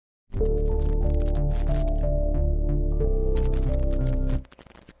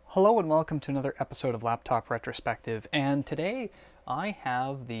Hello and welcome to another episode of Laptop Retrospective, and today I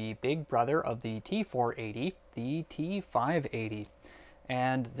have the big brother of the T480, the T580.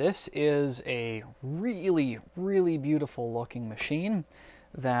 And this is a really beautiful looking machine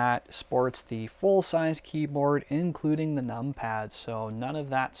that sports the full-size keyboard, including the Numpad, so none of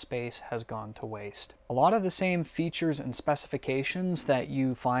that space has gone to waste. A lot of the same features and specifications that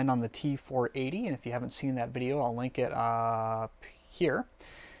you find on the T480, and if you haven't seen that video, I'll link it up here,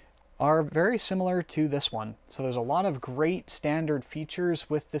 are very similar to this one. So there's a lot of great standard features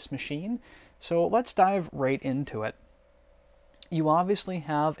with this machine, so let's dive right into it. You obviously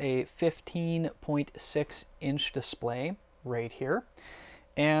have a 15.6 inch display right here.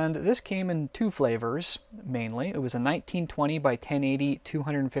 And this came in two flavors, mainly. It was a 1920 by 1080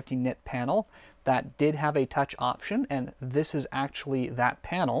 250 nit panel that did have a touch option, and this is actually that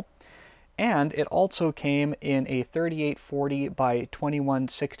panel. And it also came in a 3840 by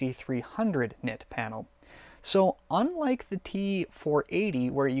 2160 300 nit panel. So unlike the T480,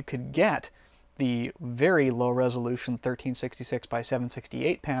 where you could get the very low resolution 1366 by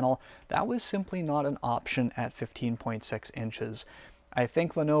 768 panel, that was simply not an option at 15.6 inches. I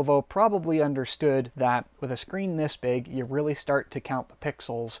think Lenovo probably understood that with a screen this big, you really start to count the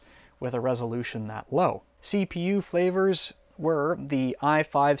pixels with a resolution that low. CPU flavors were the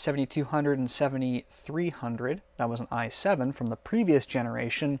i5 7200 and 7300, that was an i7 from the previous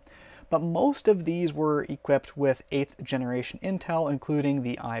generation, but most of these were equipped with 8th generation Intel, including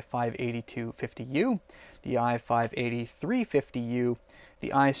the i5-8250U, the i5-8350U, the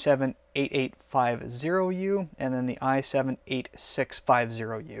i7-8850U, and then the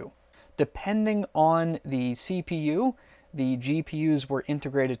i7-8650U. Depending on the CPU, the GPUs were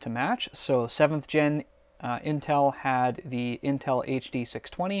integrated to match, so 7th gen Intel had the Intel HD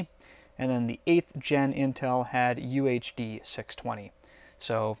 620, and then the 8th gen Intel had UHD 620.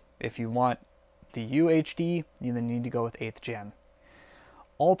 So if you want the UHD, you then need to go with 8th gen.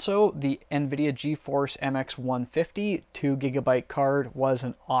 Also, the NVIDIA GeForce MX 150 2GB card was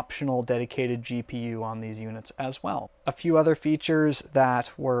an optional dedicated GPU on these units as well. A few other features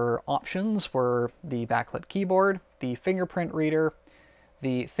that were options were the backlit keyboard, the fingerprint reader,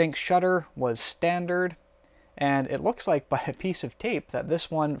 the Think shutter was standard, and it looks like by a piece of tape that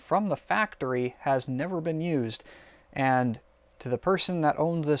this one from the factory has never been used. And to the person that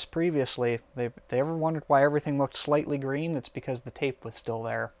owned this previously, they ever wondered why everything looked slightly green, it's because the tape was still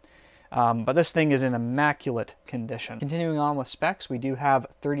there. But this thing is in immaculate condition. Continuing on with specs, we do have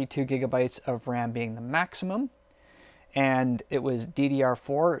 32 gigabytes of RAM being the maximum, and it was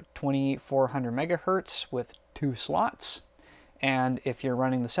DDR4 2400 megahertz with 2 slots. And if you're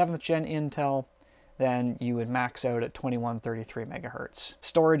running the 7th gen Intel, then you would max out at 2133 megahertz.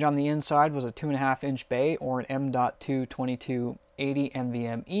 Storage on the inside was a 2.5 inch bay or an M.2 2280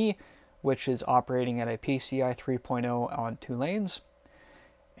 NVMe, which is operating at a PCI 3.0 on 2 lanes.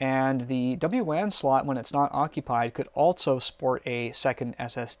 And the WLAN slot, when it's not occupied, could also sport a second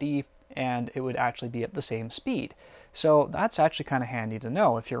SSD, and it would actually be at the same speed. So that's actually kind of handy to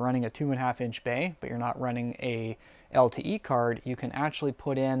know. If you're running a 2.5 inch bay, but you're not running a LTE card, you can actually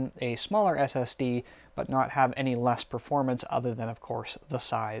put in a smaller SSD, but not have any less performance other than, of course, the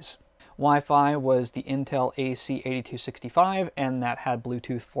size. Wi-Fi was the Intel AC8265, and that had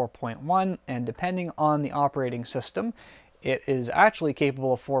Bluetooth 4.1, and depending on the operating system, it is actually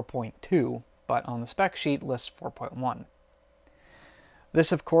capable of 4.2, but on the spec sheet lists 4.1.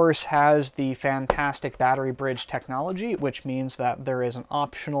 This, of course, has the fantastic battery bridge technology, which means that there is an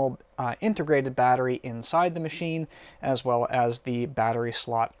optional integrated battery inside the machine, as well as the battery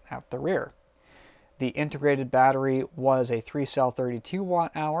slot at the rear. The integrated battery was a 3-cell 32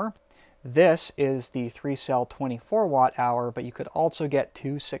 watt-hour. This is the 3-cell 24 watt-hour, but you could also get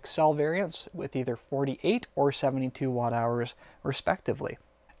 2 6-cell variants with either 48 or 72 watt-hours, respectively.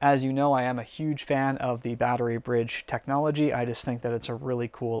 As you know, I am a huge fan of the battery bridge technology. I just think that it's a really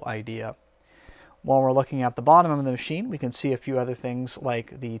cool idea. While we're looking at the bottom of the machine, we can see a few other things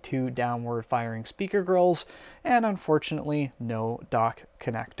like the 2 downward firing speaker grills, and unfortunately, no dock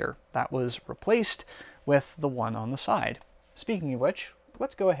connector. That was replaced with the one on the side. Speaking of which,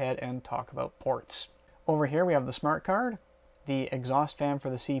 let's go ahead and talk about ports. Over here we have the smart card, the exhaust fan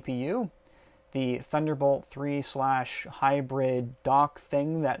for the CPU, the Thunderbolt 3/hybrid dock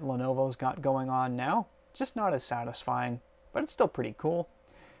thing that Lenovo's got going on now. Just not as satisfying, but it's still pretty cool.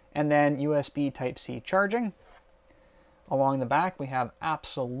 And then USB Type-C charging. Along the back we have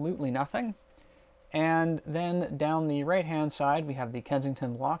absolutely nothing. And then down the right-hand side we have the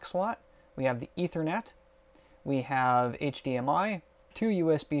Kensington lock slot, we have the Ethernet, we have HDMI, 2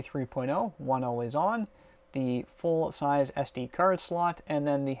 USB 3.0, one always on, the full-size SD card slot, and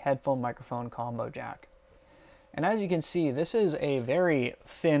then the headphone microphone combo jack. And as you can see, this is a very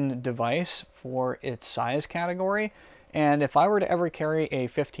thin device for its size category, and if I were to ever carry a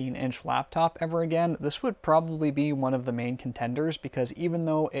 15-inch laptop ever again, this would probably be one of the main contenders, because even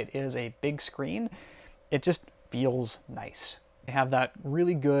though it is a big screen, it just feels nice. They have that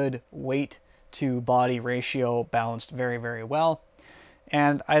really good weight to body ratio balanced very, very well.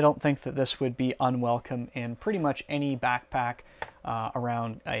 And I don't think that this would be unwelcome in pretty much any backpack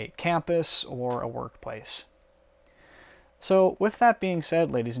around a campus or a workplace. So with that being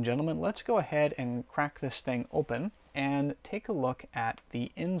said, ladies and gentlemen, let's go ahead and crack this thing open and take a look at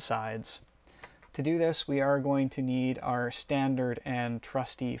the insides. To do this, we are going to need our standard and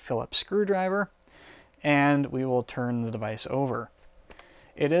trusty Phillips screwdriver, and we will turn the device over.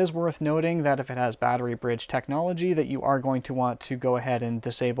 It is worth noting that if it has battery bridge technology, that you are going to want to go ahead and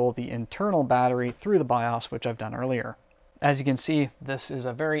disable the internal battery through the BIOS, which I've done earlier. As you can see, this is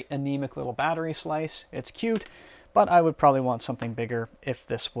a very anemic little battery slice. It's cute, but I would probably want something bigger if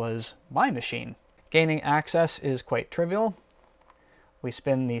this was my machine. Gaining access is quite trivial. We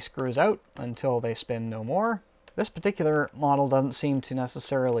spin the screws out until they spin no more. This particular model doesn't seem to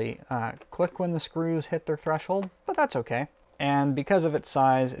necessarily click when the screws hit their threshold, but that's okay. And because of its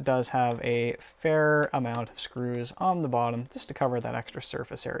size, it does have a fair amount of screws on the bottom just to cover that extra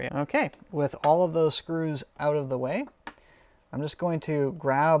surface area. Okay, with all of those screws out of the way, I'm just going to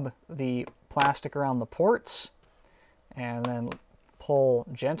grab the plastic around the ports and then pull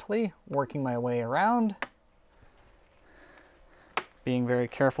gently, working my way around. Being very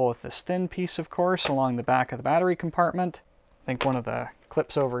careful with this thin piece, of course, along the back of the battery compartment. I think one of the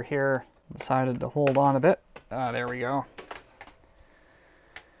clips over here decided to hold on a bit. There we go.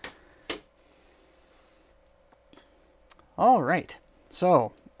 All right,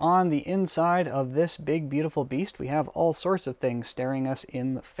 so on the inside of this big, beautiful beast, we have all sorts of things staring us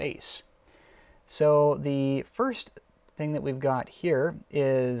in the face. So the first thing that we've got here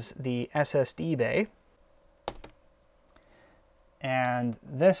is the SSD bay. And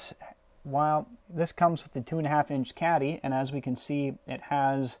this, while this comes with the 2.5-inch caddy, and as we can see, it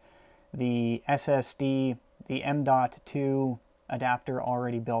has the SSD, the M.2 adapter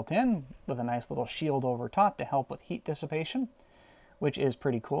already built in with a nice little shield over top to help with heat dissipation, which is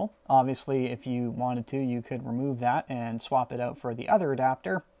pretty cool. Obviously, if you wanted to, you could remove that and swap it out for the other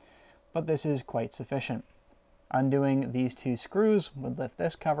adapter, but this is quite sufficient. Undoing these two screws would lift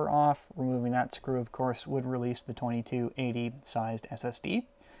this cover off. Removing that screw, of course, would release the 2280 sized SSD.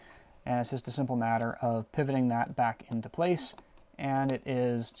 And it's just a simple matter of pivoting that back into place, and it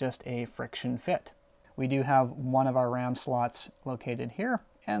is just a friction fit. We do have one of our RAM slots located here,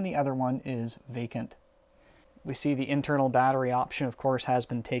 and the other one is vacant. We see the internal battery option, of course, has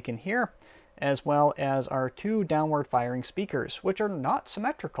been taken here, as well as our two downward firing speakers, which are not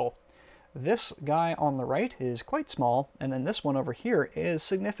symmetrical. This guy on the right is quite small, and then this one over here is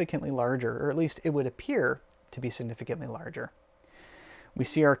significantly larger, or at least it would appear to be significantly larger. We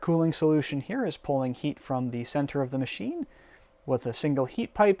see our cooling solution here is pulling heat from the center of the machine with a single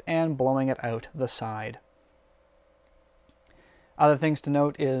heat pipe and blowing it out the side. Other things to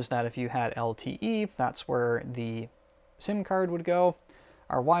note is that if you had LTE, that's where the SIM card would go.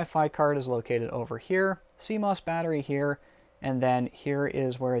 Our Wi-Fi card is located over here, CMOS battery here, and then here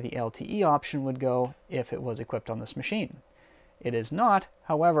is where the LTE option would go if it was equipped on this machine. It is not,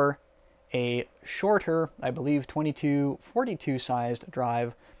 however, a shorter, I believe 2242 sized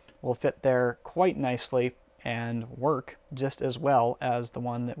drive will fit there quite nicely and work just as well as the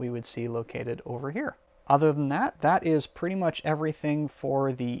one that we would see located over here. Other than that, that is pretty much everything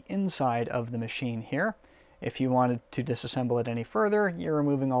for the inside of the machine here. If you wanted to disassemble it any further, you're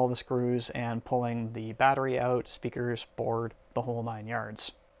removing all the screws and pulling the battery out, speakers, board, the whole 9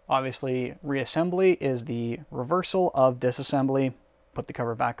 yards. Obviously, reassembly is the reversal of disassembly. Put the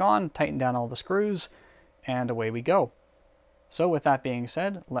cover back on, tighten down all the screws, and away we go. So with that being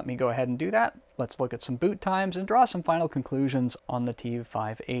said, let me go ahead and do that. Let's look at some boot times and draw some final conclusions on the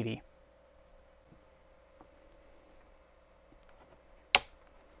T580.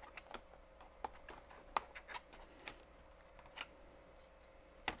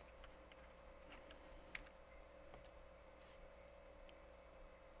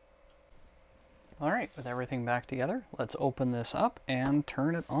 All right, with everything back together, let's open this up and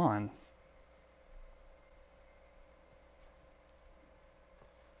turn it on.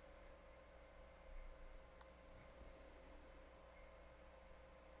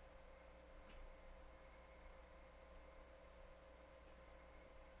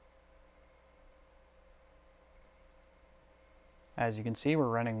 As you can see, we're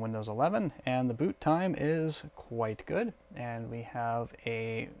running Windows 11, and the boot time is quite good, and we have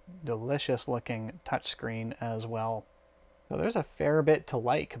a delicious looking touchscreen as well. So there's a fair bit to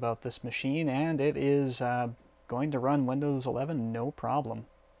like about this machine, and it is going to run Windows 11 no problem.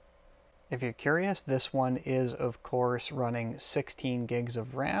 If you're curious, this one is of course running 16 gigs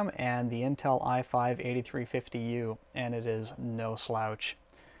of RAM and the Intel i5-8350U, and it is no slouch.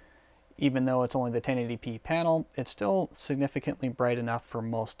 Even though it's only the 1080p panel, it's still significantly bright enough for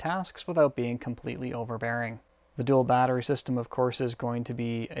most tasks without being completely overbearing. The dual battery system, of course, is going to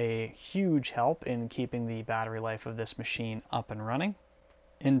be a huge help in keeping the battery life of this machine up and running.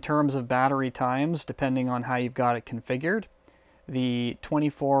 In terms of battery times, depending on how you've got it configured, the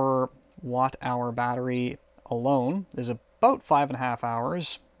 24 watt-hour battery alone is about 5.5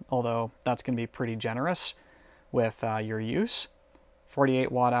 hours, although that's going to be pretty generous with your use.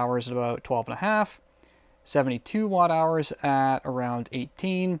 48 watt hours at about 12.5, 72 watt hours at around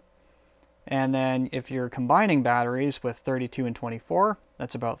 18, and then if you're combining batteries with 32 and 24,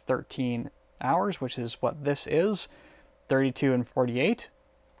 that's about 13 hours, which is what this is. 32 and 48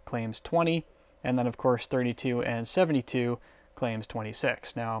 claims 20, and then of course 32 and 72 claims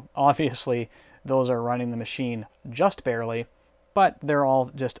 26. Now obviously those are running the machine just barely, but they're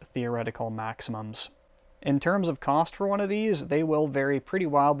all just theoretical maximums. In terms of cost for one of these, they will vary pretty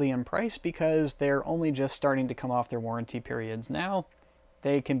wildly in price because they're only just starting to come off their warranty periods now.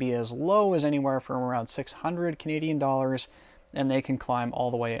 They can be as low as anywhere from around 600 Canadian dollars, and they can climb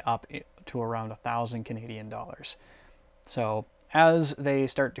all the way up to around 1,000 Canadian dollars. So as they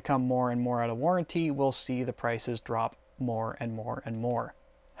start to come more and more out of warranty, we'll see the prices drop more and more and more.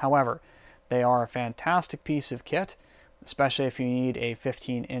 However, they are a fantastic piece of kit, especially if you need a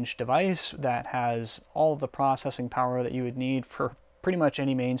 15-inch device that has all of the processing power that you would need for pretty much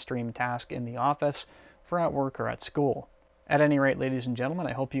any mainstream task in the office, for at work or at school. At any rate, ladies and gentlemen,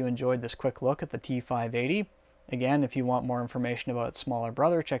 I hope you enjoyed this quick look at the T580. Again, if you want more information about its smaller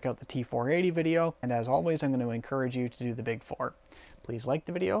brother, check out the T480 video, and as always, I'm going to encourage you to do the big four. Please like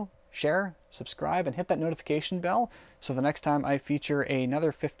the video, share, subscribe, and hit that notification bell so the next time I feature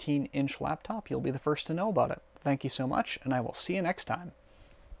another 15-inch laptop, you'll be the first to know about it. Thank you so much, and I will see you next time.